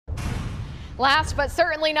Last but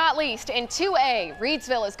certainly not least, in 2A,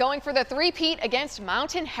 Reidsville is going for the three-peat against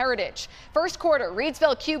Mountain Heritage. First quarter,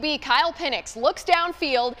 Reidsville QB Kyle Penix looks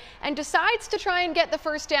downfield and decides to try and get the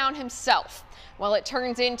first down himself. Well, it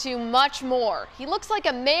turns into much more. He looks like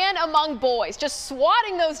a man among boys, just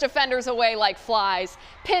swatting those defenders away like flies.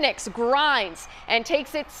 Penix grinds and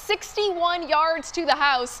takes it 61 yards to the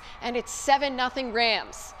house, and it's 7-0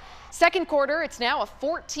 Rams. Second quarter, it's now a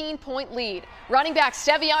 14-point lead. Running back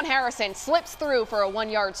Stevion Harrison slips through for a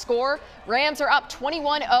 1-yard score. Rams are up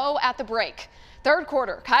 21-0 at the break. Third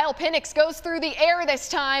quarter, Kyle Penix goes through the air this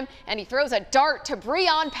time, and he throws a dart to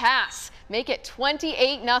Breon Pass. Make it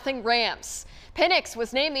 28-0 Rams. Penix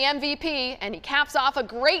was named the MVP, and he caps off a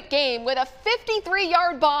great game with a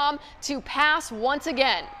 53-yard bomb to Pass once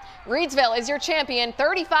again. Reidsville is your champion,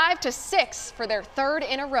 35-6 for their third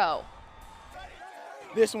in a row.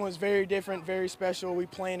 This one was very different, very special. We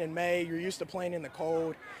playing in May. You're used to playing in the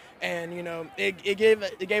cold, and you know it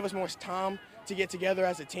gave us more time to get together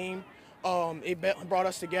as a team. It brought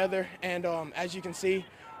us together, and as you can see,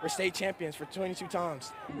 we're state champions for 22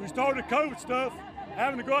 times. We started COVID stuff,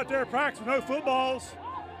 having to go out there and practice with no footballs,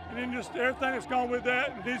 and then just everything that's gone with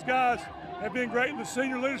that. And these guys have been great in the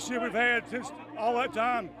senior leadership we've had since all that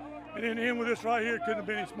time, and then in with this right here couldn't have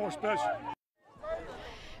been any more special.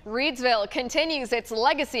 Reidsville continues its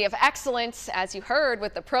legacy of excellence, as you heard,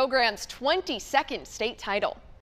 with the program's 22nd state title.